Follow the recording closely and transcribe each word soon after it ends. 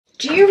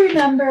Do you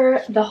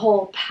remember the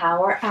whole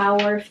power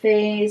hour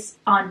phase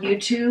on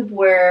YouTube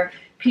where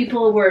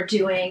people were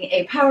doing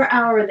a power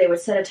hour? They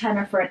would set a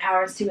timer for an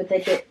hour and see what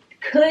they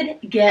could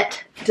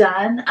get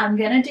done. I'm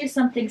going to do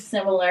something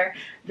similar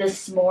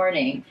this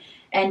morning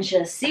and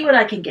just see what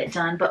I can get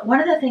done. But one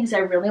of the things I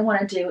really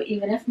want to do,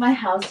 even if my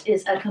house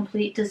is a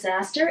complete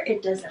disaster,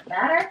 it doesn't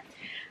matter.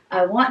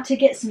 I want to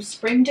get some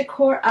spring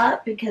decor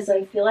up because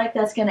I feel like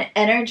that's going to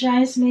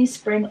energize me.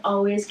 Spring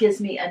always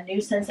gives me a new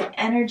sense of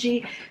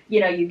energy. You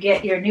know, you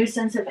get your new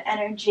sense of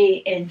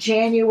energy in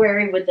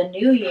January with the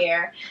new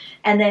year,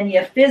 and then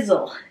you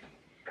fizzle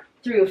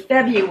through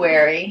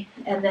February,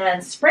 and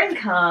then spring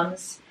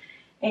comes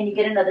and you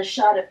get another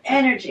shot of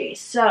energy.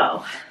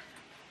 So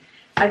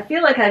I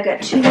feel like I've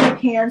got too many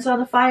pans on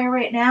the fire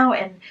right now,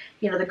 and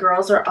you know, the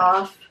girls are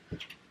off.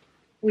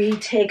 We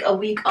take a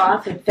week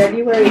off in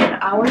February in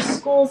our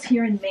schools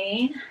here in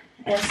Maine,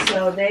 and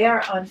so they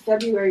are on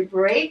February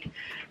break,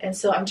 and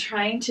so I'm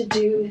trying to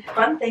do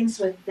fun things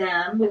with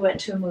them. We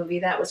went to a movie.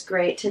 That was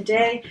great.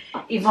 Today,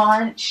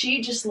 Yvonne, she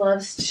just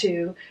loves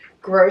to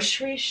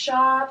grocery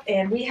shop,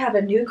 and we have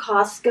a new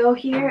Costco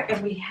here,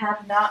 and we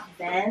have not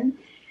been.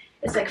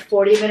 It's like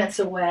 40 minutes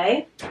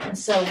away, and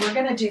so we're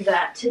going to do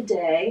that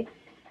today.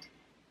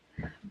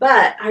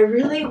 But I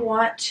really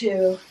want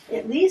to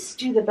at least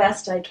do the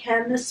best I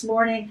can this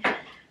morning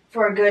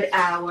for a good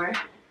hour,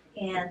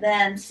 and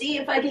then see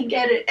if I can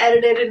get it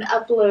edited and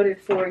uploaded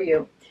for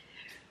you.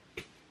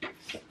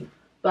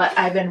 But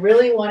I've been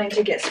really wanting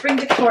to get spring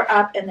decor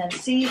up and then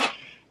see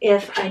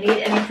if I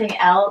need anything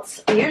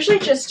else. I usually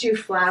just do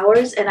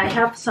flowers, and I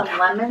have some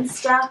lemon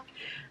stuff,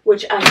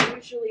 which I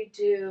usually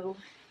do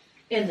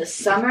in the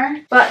summer.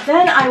 But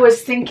then I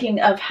was thinking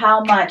of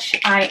how much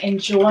I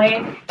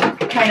enjoy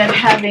kind of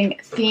having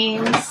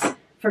themes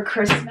for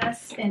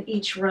Christmas in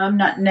each room,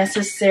 not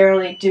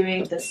necessarily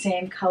doing the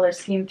same color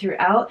scheme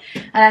throughout.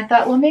 And I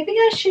thought, well, maybe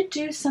I should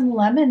do some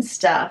lemon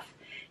stuff,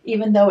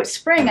 even though it's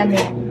spring. I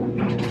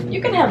mean,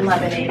 you can have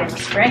lemonade in the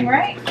spring,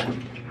 right?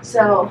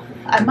 So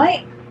I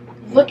might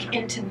look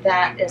into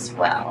that as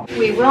well.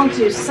 We will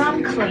do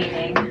some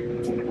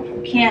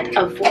cleaning. Can't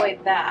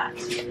avoid that.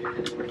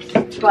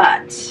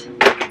 But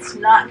it's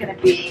not going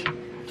to be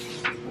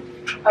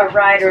a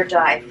ride or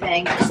die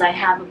thing because I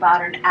have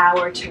about an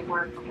hour to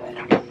work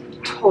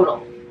with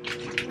total.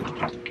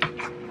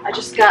 I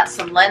just got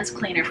some lens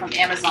cleaner from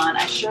Amazon.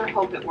 I sure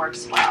hope it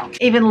works well.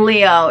 Even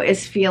Leo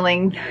is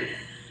feeling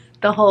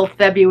the whole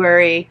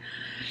February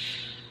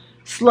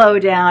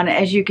slowdown.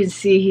 As you can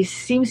see, he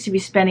seems to be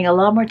spending a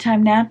lot more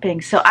time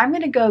napping. So I'm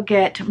going to go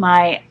get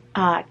my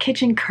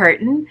kitchen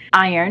curtain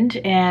ironed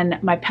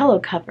and my pillow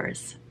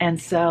covers.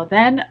 And so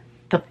then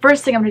the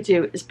first thing I'm going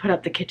to do is put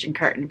up the kitchen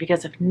curtain,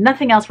 because if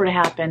nothing else were to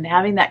happen,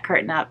 having that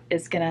curtain up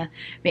is going to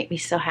make me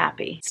so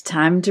happy. It's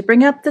time to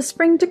bring up the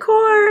spring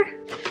decor.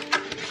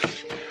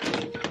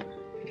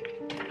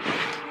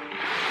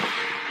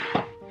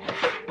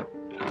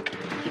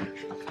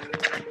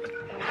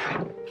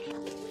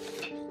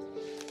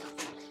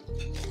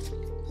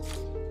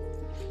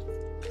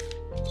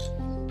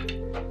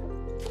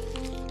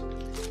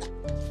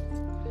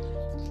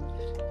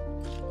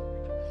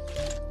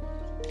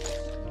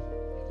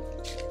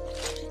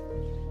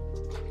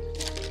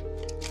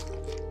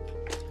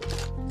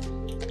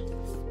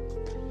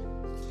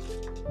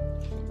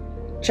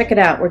 Check it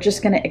out. We're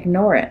just going to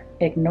ignore it.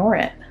 Ignore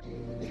it.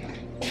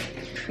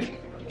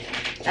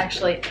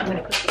 Actually, I'm going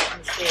to put this on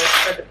the stage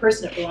for the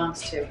person it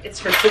belongs to. It's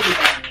for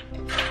piggyback.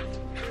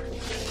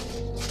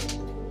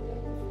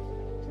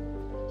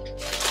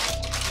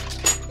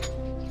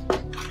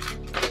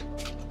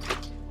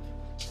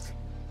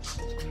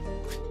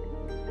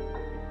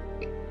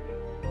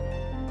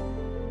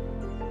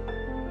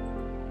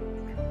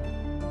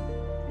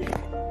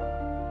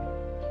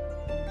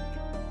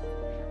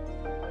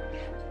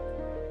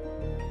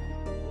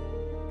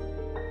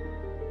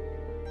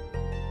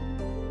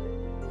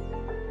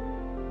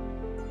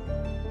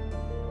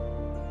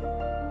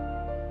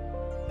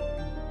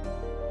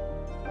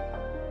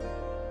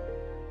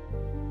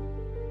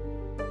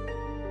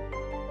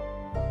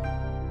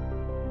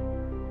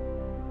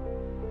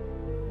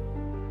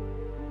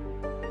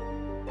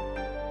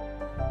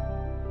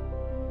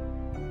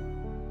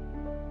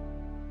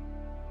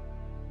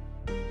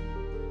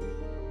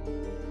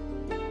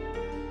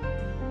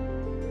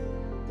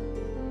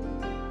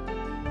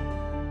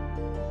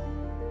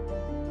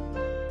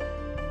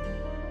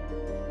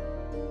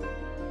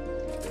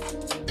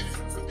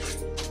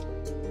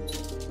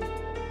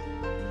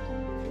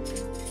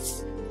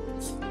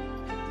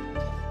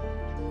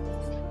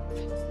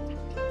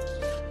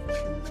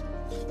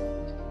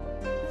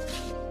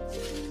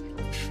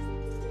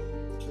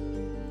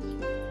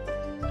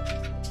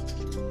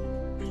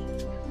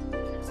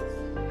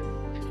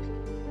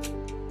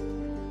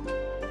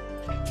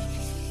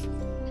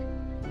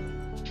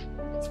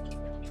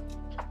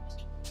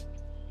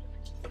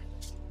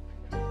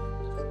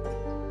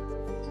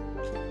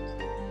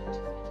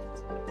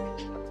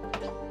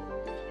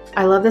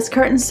 I love this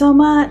curtain so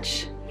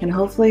much, and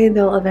hopefully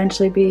there'll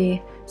eventually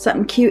be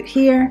something cute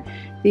here.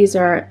 These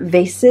are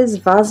vases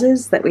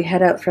that we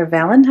had out for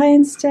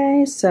Valentine's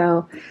Day,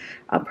 so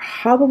I'm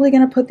probably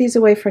going to put these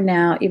away for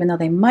now, even though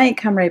they might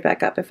come right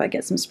back up if I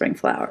get some spring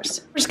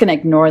flowers. I'm just going to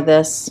ignore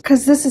this,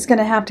 because this is going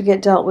to have to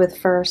get dealt with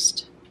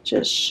first.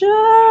 Just shut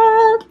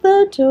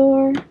the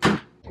door.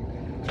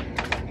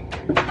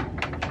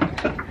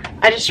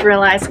 I just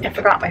realized I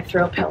forgot my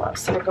throw pillow,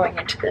 so we're going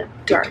into the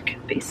dark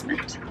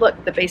basement.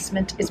 Look, the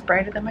basement is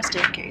brighter than my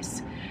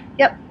staircase.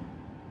 Yep.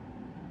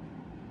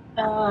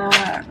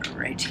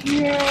 Right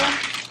here.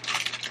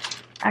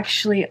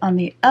 Actually, on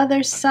the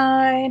other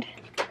side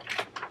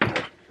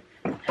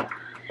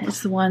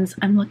is the ones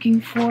I'm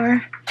looking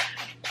for,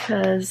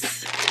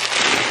 because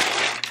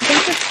I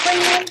think it's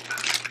clean.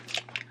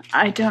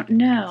 I don't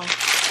know.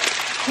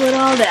 Pull it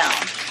all down.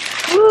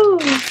 Woo!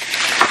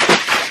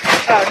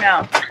 Oh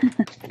no.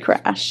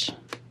 Crash.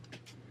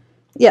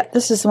 Yeah,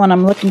 this is the one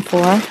I'm looking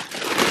for.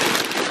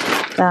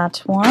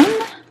 That one.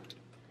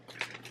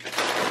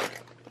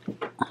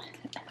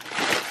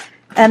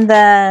 And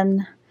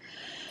then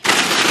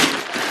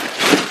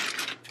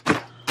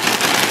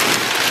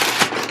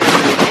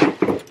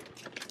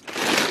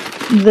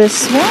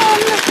this one.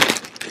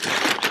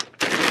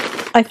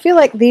 I feel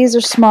like these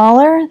are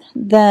smaller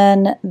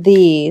than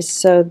these,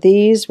 so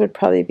these would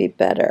probably be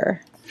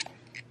better.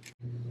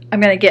 I'm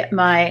going to get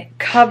my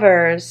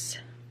covers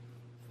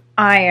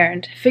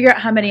ironed, figure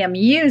out how many I'm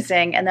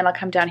using, and then I'll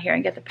come down here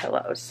and get the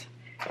pillows.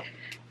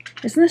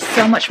 Isn't this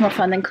so much more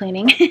fun than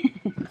cleaning?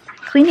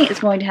 Cleaning is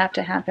going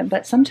to happen,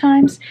 but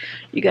sometimes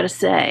you got to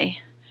say,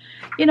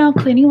 you know,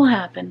 cleaning will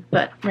happen,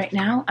 but right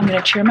now I'm going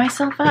to cheer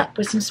myself up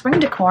with some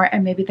spring decor,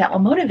 and maybe that will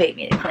motivate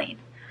me to clean.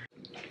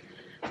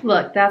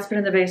 Look, that's been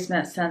in the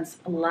basement since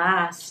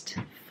last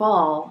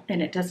fall,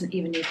 and it doesn't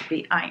even need to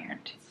be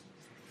ironed.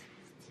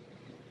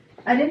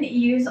 I didn't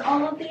use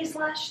all of these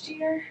last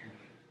year,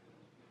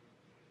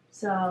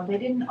 so they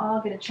didn't all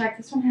get a check.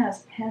 This one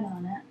has pen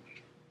on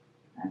it.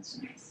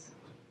 That's nice.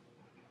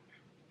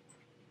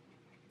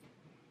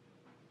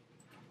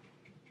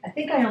 I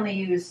think I only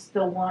used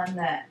the one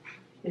that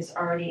is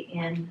already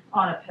in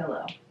on a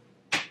pillow.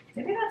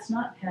 Maybe that's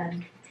not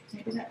pen.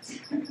 Maybe that's...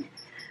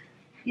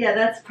 Yeah,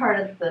 that's part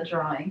of the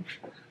drawing.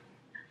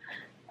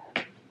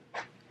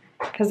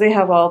 Because they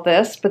have all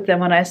this, but then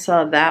when I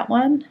saw that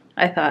one,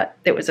 I thought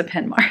it was a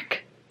pen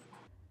mark.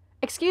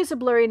 Excuse the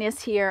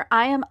blurriness here.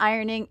 I am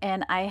ironing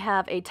and I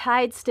have a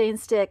Tide stain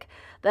stick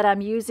that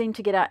I'm using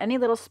to get out any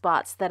little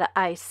spots that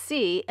I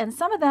see, and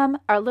some of them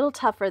are a little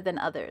tougher than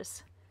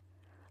others.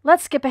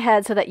 Let's skip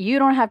ahead so that you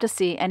don't have to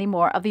see any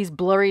more of these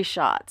blurry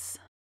shots.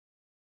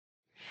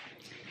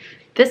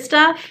 This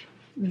stuff,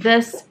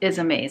 this is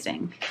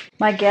amazing.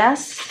 My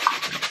guess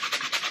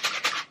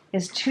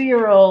is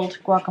 2-year-old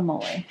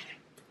guacamole,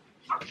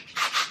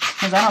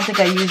 because I don't think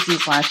I used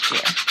these last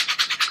year.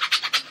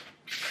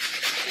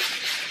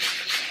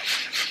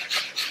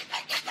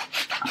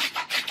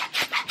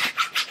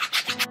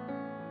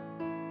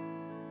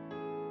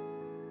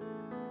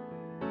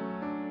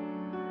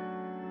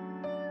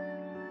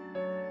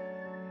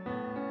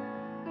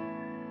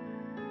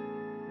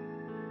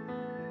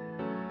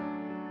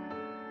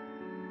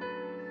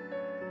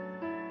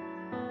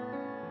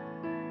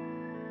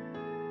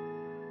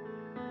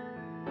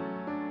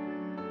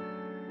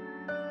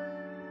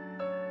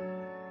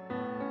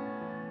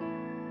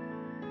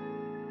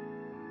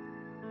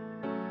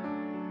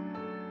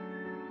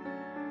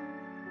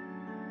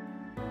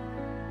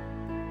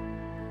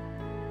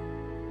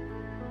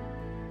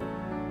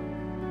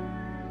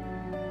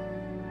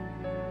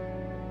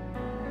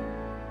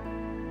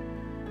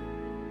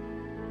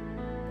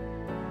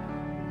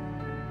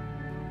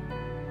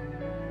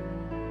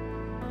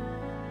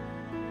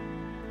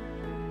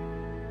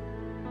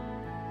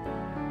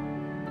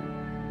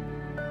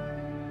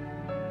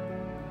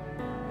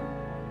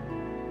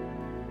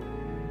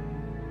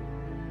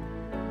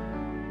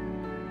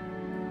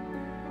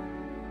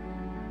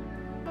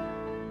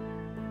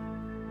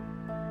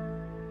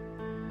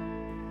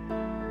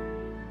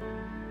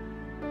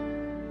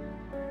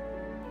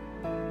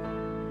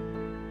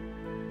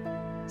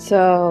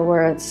 So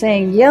we're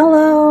saying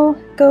yellow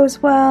goes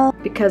well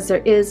because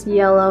there is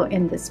yellow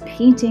in this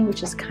painting,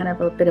 which is kind of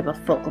a bit of a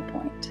focal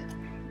point.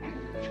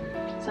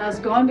 So I was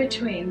going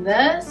between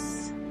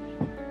this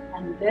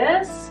and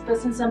this, but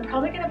since I'm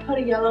probably going to put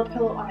a yellow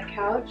pillow on a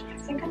couch, I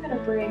think I'm going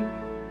to bring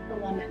the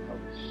lemon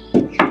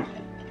over here.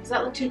 Does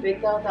that look too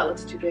big though? That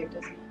looks too big,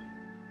 doesn't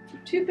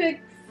it? Too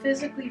big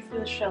physically for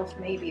the shelf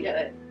maybe,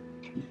 but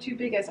too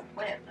big as a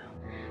plant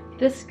though.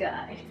 This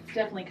guy is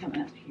definitely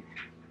coming up here.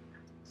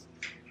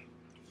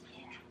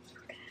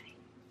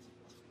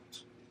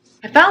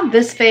 I found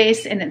this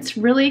vase and it's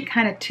really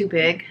kind of too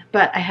big,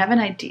 but I have an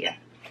idea.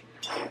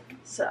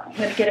 So I'm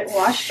going to get it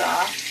washed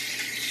off.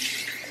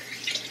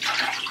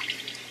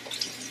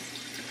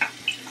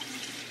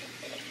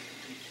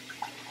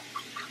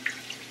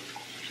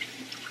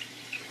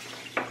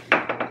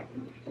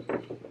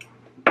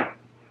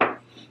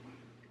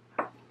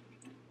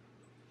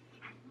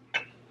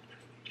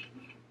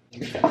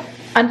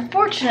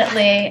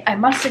 Unfortunately, I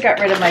must have got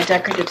rid of my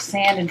decorative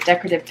sand and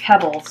decorative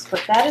pebbles,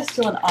 but that is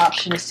still an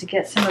option, is to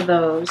get some of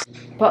those.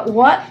 But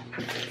what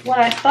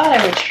I thought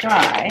I would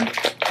try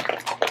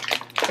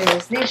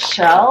is these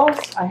shells.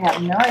 I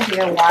have no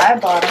idea why I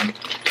bought them,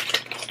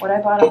 what I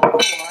bought them for.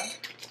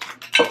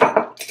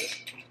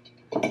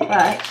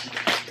 But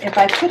if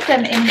I put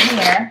them in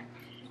here,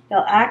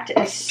 they'll act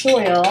as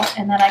soil,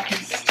 and then I can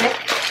stick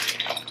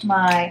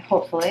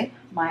hopefully,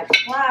 my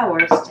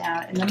flowers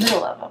down in the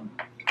middle of them.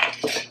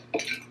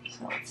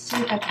 So let's see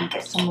if I can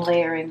get some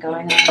layering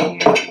going on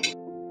here.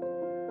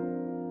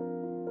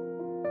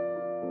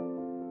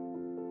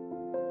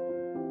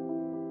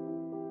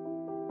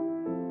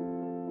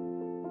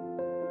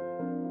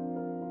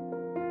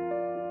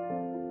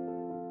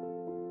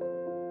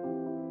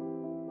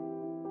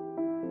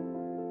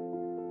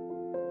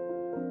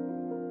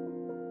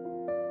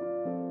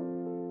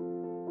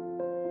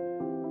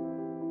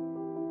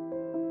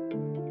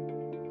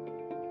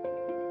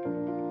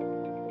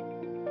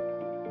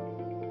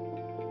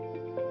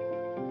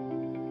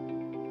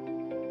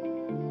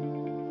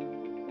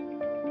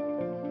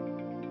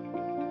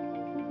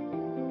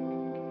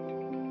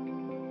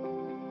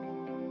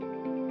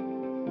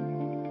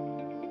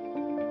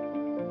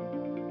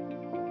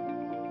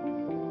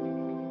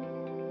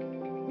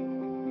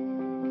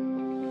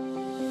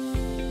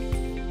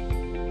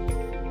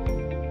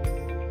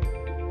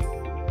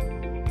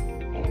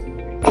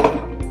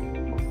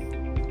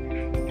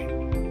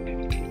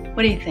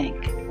 What do you think?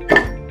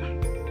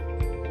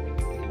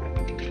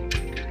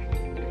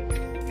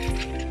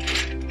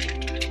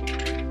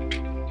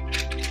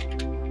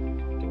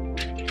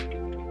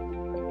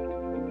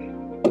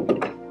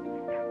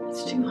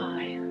 It's too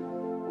high.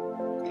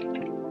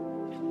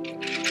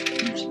 What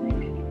do you think?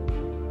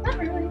 Not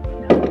really.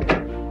 No.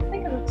 I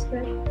think it looks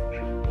good.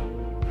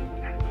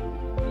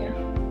 Yeah?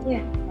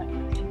 Yeah.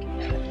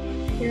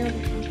 Yeah.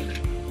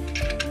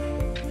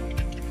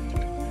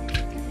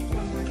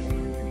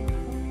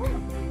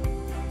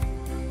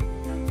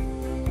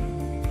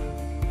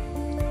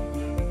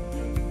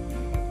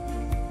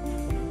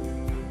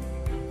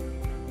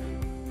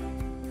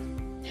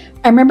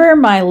 I remember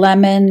my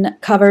lemon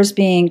covers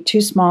being too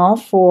small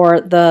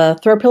for the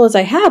throw pillows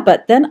I have,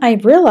 but then I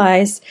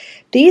realized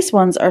these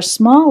ones are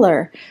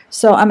smaller.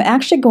 So I'm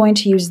actually going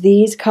to use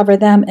these, cover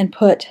them, and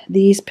put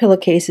these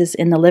pillowcases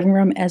in the living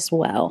room as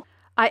well.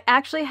 I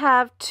actually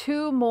have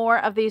 2 more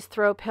of these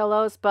throw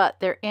pillows, but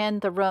they're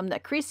in the room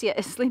that Crecia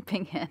is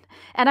sleeping in.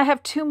 And I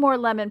have 2 more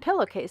lemon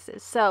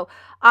pillowcases. So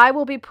I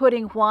will be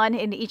putting one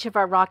in each of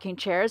our rocking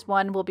chairs.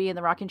 One will be in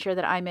the rocking chair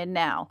that I'm in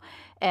now,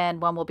 and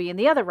one will be in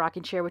the other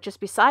rocking chair, which is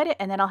beside it.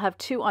 And then I'll have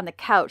 2 on the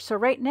couch. So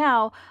right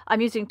now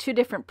I'm using 2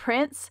 different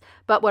prints,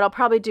 but what I'll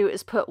probably do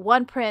is put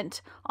 1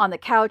 print on the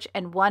couch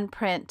and 1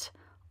 print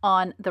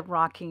on the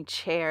rocking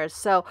chairs.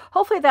 So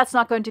hopefully that's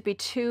not going to be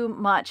too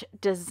much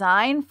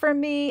design for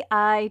me.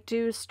 I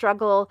do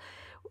struggle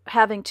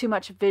having too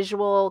much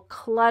visual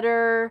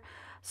clutter.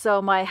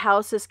 So my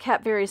house is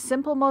kept very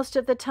simple most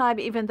of the time,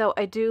 even though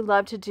I do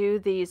love to do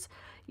these,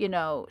 you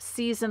know,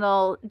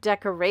 seasonal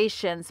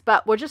decorations.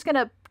 But we're just going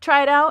to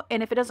try it out.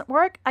 And if it doesn't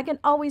work, I can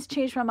always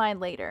change my mind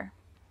later.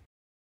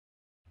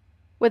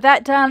 With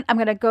that done, I'm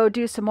going to go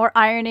do some more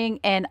ironing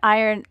and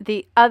iron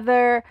the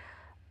other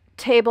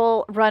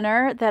table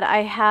runner that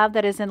I have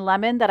that is in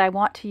lemon that I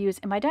want to use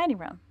in my dining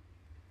room.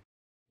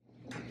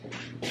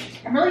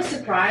 I'm really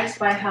surprised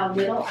by how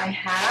little I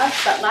have,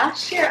 but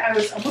last year I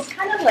was almost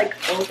kind of like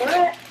over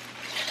it.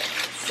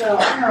 So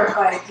I don't know if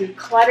I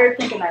decluttered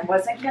thinking I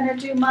wasn't going to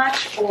do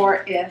much,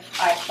 or if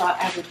I thought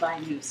I would buy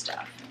new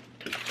stuff.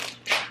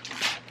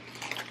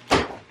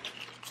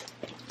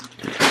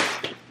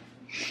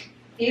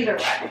 Either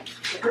way,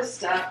 this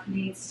stuff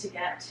needs to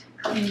get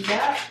cleaned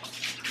up.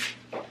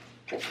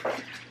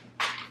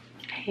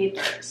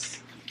 Papers.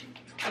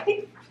 I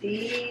think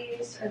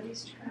these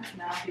trash?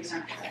 No, these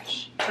aren't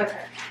trash.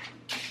 Okay.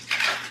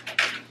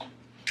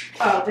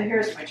 Oh,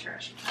 here's my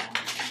trash pile.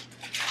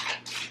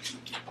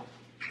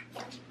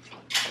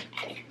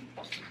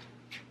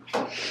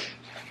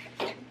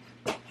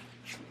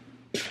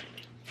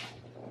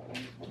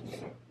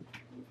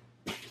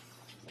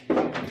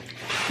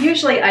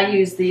 Usually I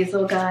use these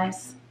little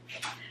guys,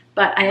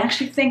 but I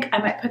actually think I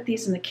might put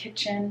these in the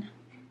kitchen.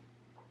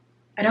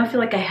 I don't feel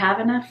like I have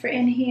enough for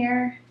in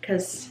here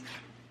because,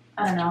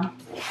 I don't know,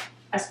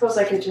 I suppose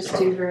I could just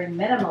do very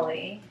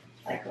minimally,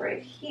 like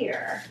right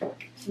here,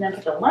 and then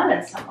put the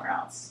lemon somewhere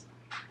else.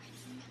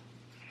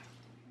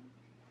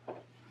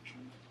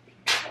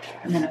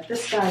 And then if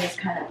this guy is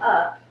kind of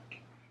up,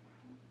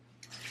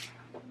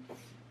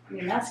 I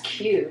mean, that's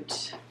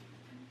cute,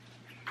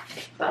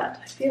 but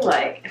I feel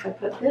like if I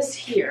put this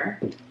here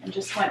and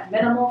just went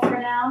minimal for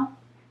now,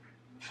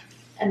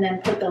 and then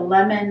put the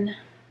lemon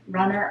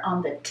runner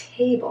on the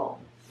table,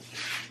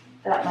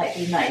 that might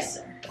be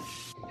nicer.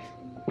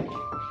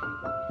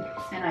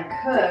 And I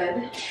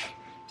could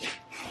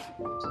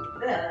do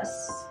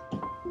this.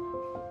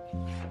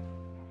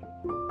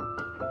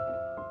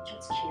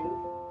 That's cute,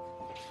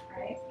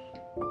 right?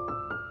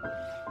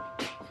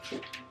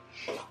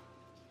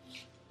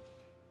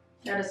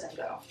 That doesn't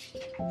go.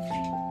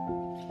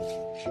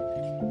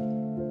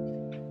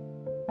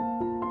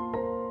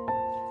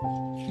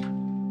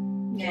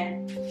 Yeah.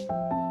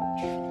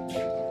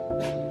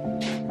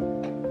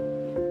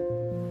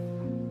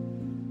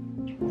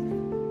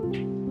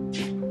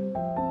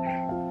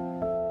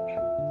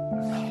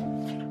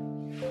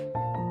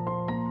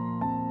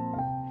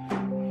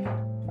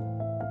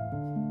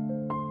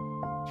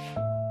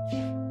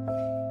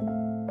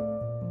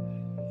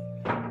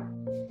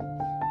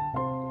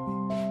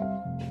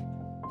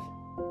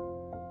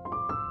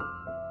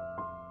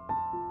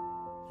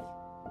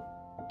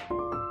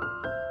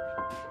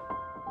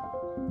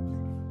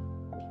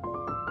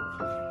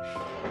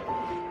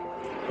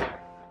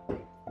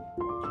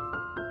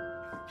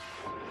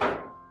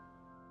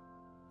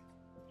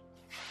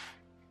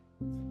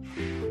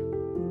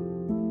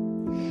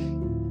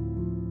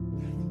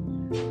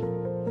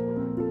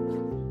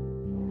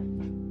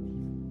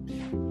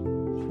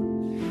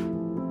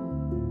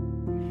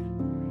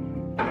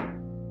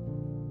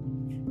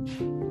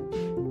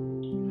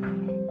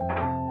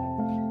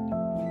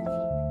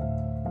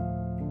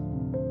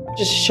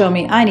 Just show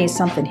me I need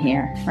something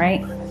here,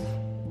 right?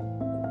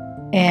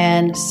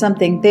 And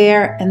something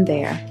there and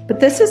there. But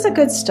this is a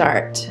good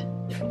start.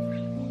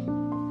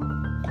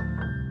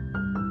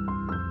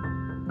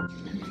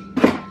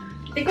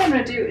 I think what I'm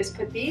going to do is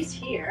put these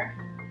here.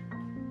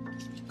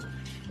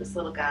 This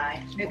little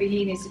guy. Maybe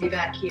he needs to be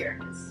back here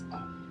because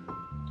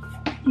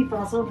he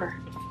falls over.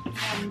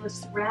 And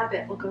this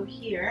rabbit will go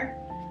here.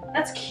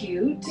 That's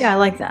cute. Yeah, I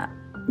like that.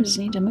 I just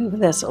need to move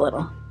this a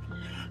little.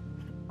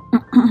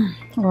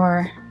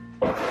 Or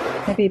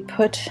maybe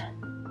put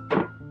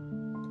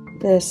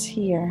this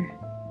here.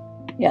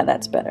 Yeah,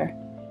 that's better.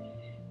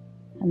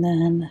 And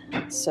then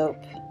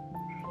soap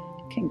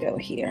can go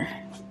here.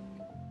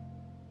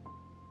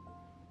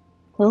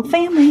 Little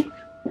family.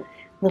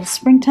 Little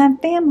springtime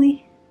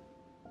family.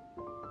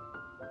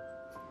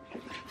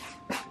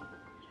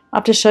 I'll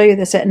have to show you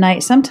this at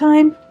night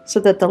sometime so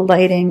that the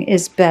lighting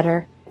is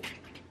better.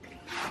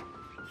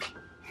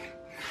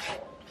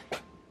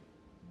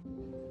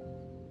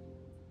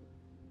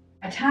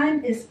 My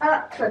time is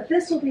up, but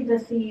this will be the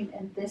theme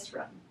in this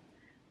room,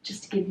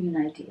 just to give you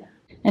an idea.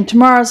 In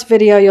tomorrow's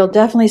video, you'll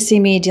definitely see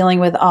me dealing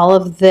with all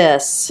of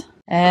this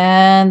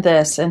and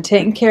this and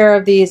taking care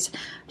of these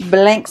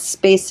blank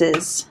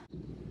spaces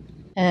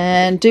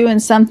and doing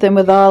something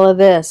with all of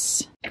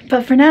this.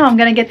 But for now, I'm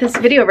going to get this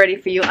video ready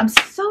for you. I'm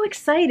so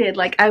excited.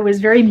 Like, I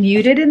was very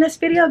muted in this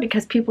video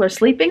because people are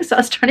sleeping, so I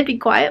was trying to be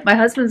quiet. My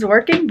husband's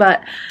working,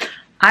 but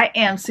I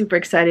am super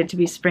excited to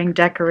be spring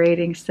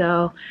decorating,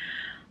 so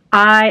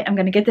I am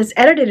going to get this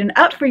edited and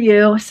up for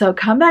you, so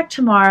come back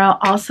tomorrow.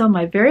 Also,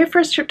 my very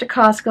first trip to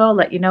Costco, I'll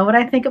let you know what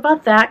I think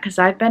about that, because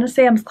I've been a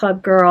Sam's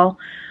Club girl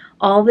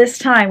all this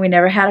time. We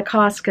never had a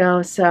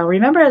Costco, so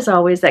remember, as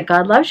always, that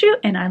God loves you,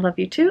 and I love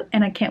you too,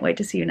 and I can't wait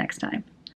to see you next time.